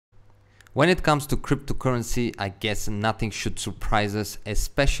When it comes to cryptocurrency, I guess nothing should surprise us,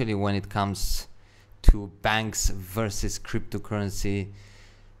 especially when it comes to banks versus cryptocurrency.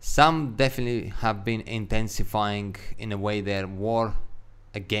 Some definitely have been intensifying in a way their war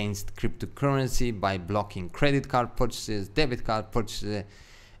against cryptocurrency by blocking credit card purchases, debit card purchases,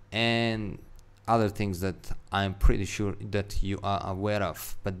 and other things that I'm pretty sure that you are aware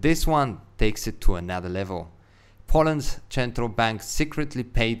of. But this one takes it to another level. Poland's central bank secretly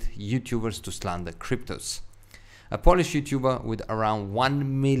paid YouTubers to slander cryptos. A Polish YouTuber with around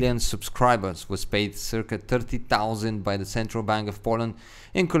 1 million subscribers was paid circa 30,000 by the Central Bank of Poland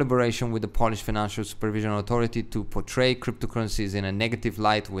in collaboration with the Polish Financial Supervision Authority to portray cryptocurrencies in a negative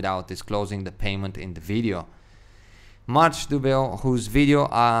light without disclosing the payment in the video. March Dubel, whose video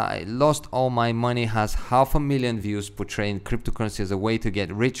 "I lost all my money" has 500,000 views, portraying cryptocurrency as a way to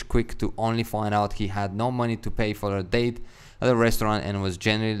get rich quick, to only find out he had no money to pay for a date at a restaurant and was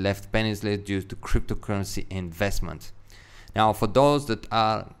generally left penniless due to cryptocurrency investment. Now, for those that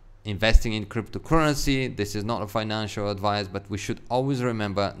are investing in cryptocurrency, this is not a financial advice, but we should always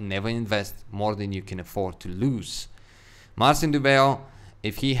remember, never invest more than you can afford to lose. Marcin Dubel,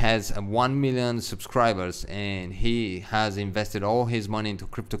 if he has 1 million subscribers and he has invested all his money into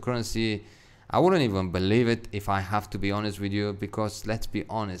cryptocurrency, I wouldn't even believe it, if I have to be honest with you, because let's be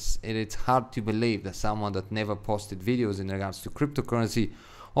honest, it's hard to believe that someone that never posted videos in regards to cryptocurrency,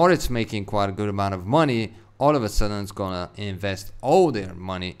 or it's making quite a good amount of money, all of a sudden is gonna invest all their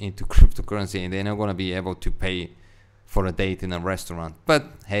money into cryptocurrency and they're not gonna be able to pay for a date in a restaurant.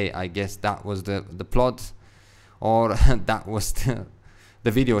 But hey, I guess that was the plot, or that was the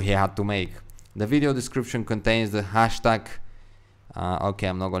video he had to make. The video description contains the hashtag, okay,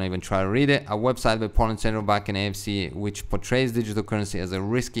 I'm not going to even try to read it, a website by Poland's Central Bank and AFC which portrays digital currency as a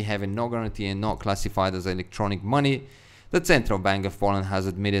risky, having no guarantee and not classified as electronic money. The Central Bank of Poland has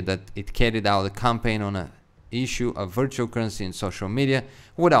admitted that it carried out a campaign on an issue of virtual currency in social media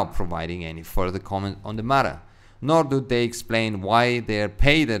without providing any further comment on the matter. Nor do they explain why their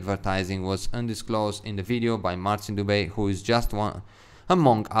paid advertising was undisclosed in the video by Marcin Dubej, who is just one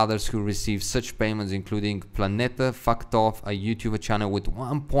among others who received such payments, including Planeta Fucked Off, a YouTuber channel with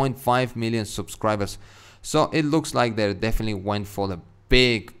 1.5 million subscribers. So it looks like they definitely went for the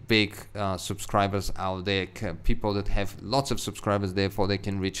big subscribers out there, people that have lots of subscribers, therefore they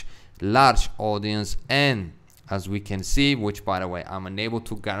can reach large audience. And as we can see, which by the way I'm unable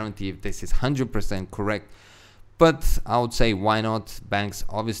to guarantee if this is 100% correct, but I would say why not? Banks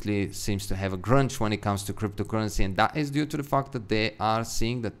obviously seems to have a grudge when it comes to cryptocurrency, and that is due to the fact that they are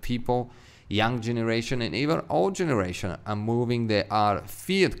seeing that people, young generation and even old generation, are moving their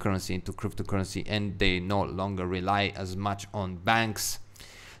fiat currency into cryptocurrency, and they no longer rely as much on banks.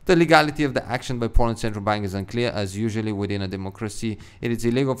 The legality of the action by Poland's central bank is unclear, as usually within a democracy it is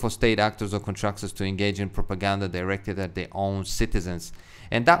illegal for state actors or contractors to engage in propaganda directed at their own citizens.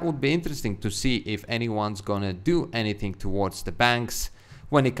 And that would be interesting to see if anyone's gonna do anything towards the banks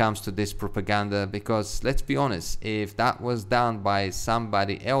when it comes to this propaganda, because let's be honest, if that was done by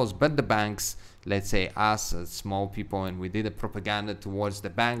somebody else but the banks, let's say us as small people, and we did a propaganda towards the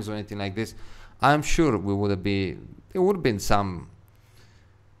banks or anything like this, I'm sure there would have been some,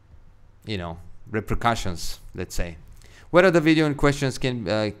 you know, repercussions, let's say. Whether the video in questions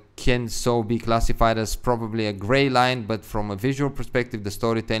can so be classified as probably a gray line, but from a visual perspective the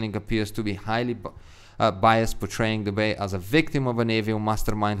storytelling appears to be highly biased, portraying the Bay as a victim of an evil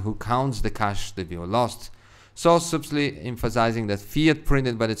mastermind who counts the cash the video lost, so subtly emphasizing that fiat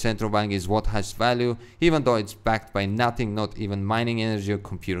printed by the central bank is what has value, even though it's backed by nothing, not even mining energy or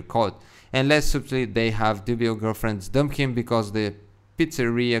computer code. And less subtly, they have Dubio girlfriends dump him because the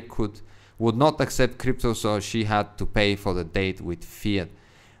pizzeria would not accept crypto, so she had to pay for the date with fiat.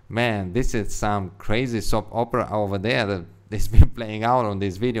 Man, this is some crazy soap opera over there that has been playing out on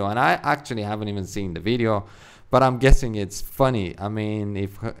this video, and I actually haven't even seen the video, but I'm guessing it's funny. I mean,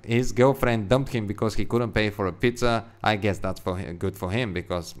 if his girlfriend dumped him because he couldn't pay for a pizza, I guess that's good for him,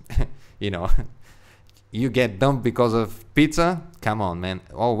 because you know, you get dumped because of pizza? Come on, man.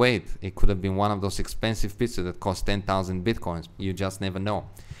 Oh wait, it could have been one of those expensive pizzas that cost 10,000 bitcoins. You just never know.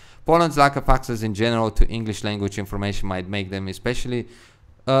 Poland's lack of access in general to English language information might make them especially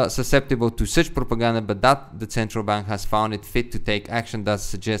susceptible to such propaganda, but that the central bank has found it fit to take action does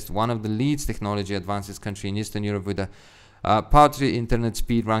suggest one of the leads technology advances country in Eastern Europe with a paltry internet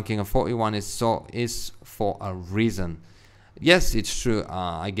speed ranking of 41 is for a reason. Yes, it's true.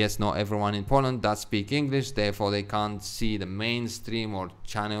 I guess not everyone in Poland does speak English, therefore they can't see the mainstream or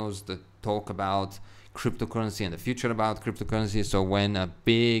channels that talk about cryptocurrency and the future about cryptocurrency. So when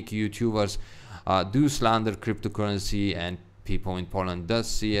big YouTubers do slander cryptocurrency and people in Poland does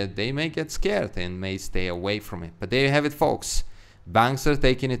see it, they may get scared and may stay away from it. But there you have it, folks. Banks are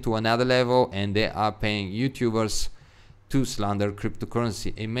taking it to another level, and they are paying YouTubers to slander cryptocurrency.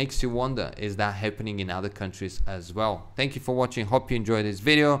 It makes you wonder, is that happening in other countries as well? Thank you for watching. Hope you enjoyed this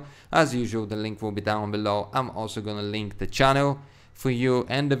video. As usual, the link will be down below. I'm also going to link the channel for you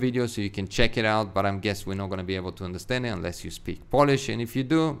and the video so you can check it out, but I guess we're not going to be able to understand it unless you speak Polish, and if you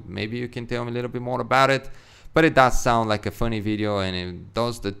do, maybe you can tell me a little bit more about it. But it does sound like a funny video, and it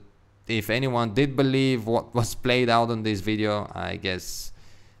does if anyone did believe what was played out on this video, I guess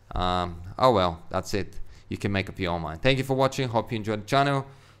oh well, that's it. You can make up your own mind. Thank you for watching. Hope you enjoyed the channel.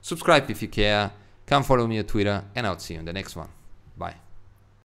 Subscribe if you care. Come follow me on Twitter, and I'll see you in the next one.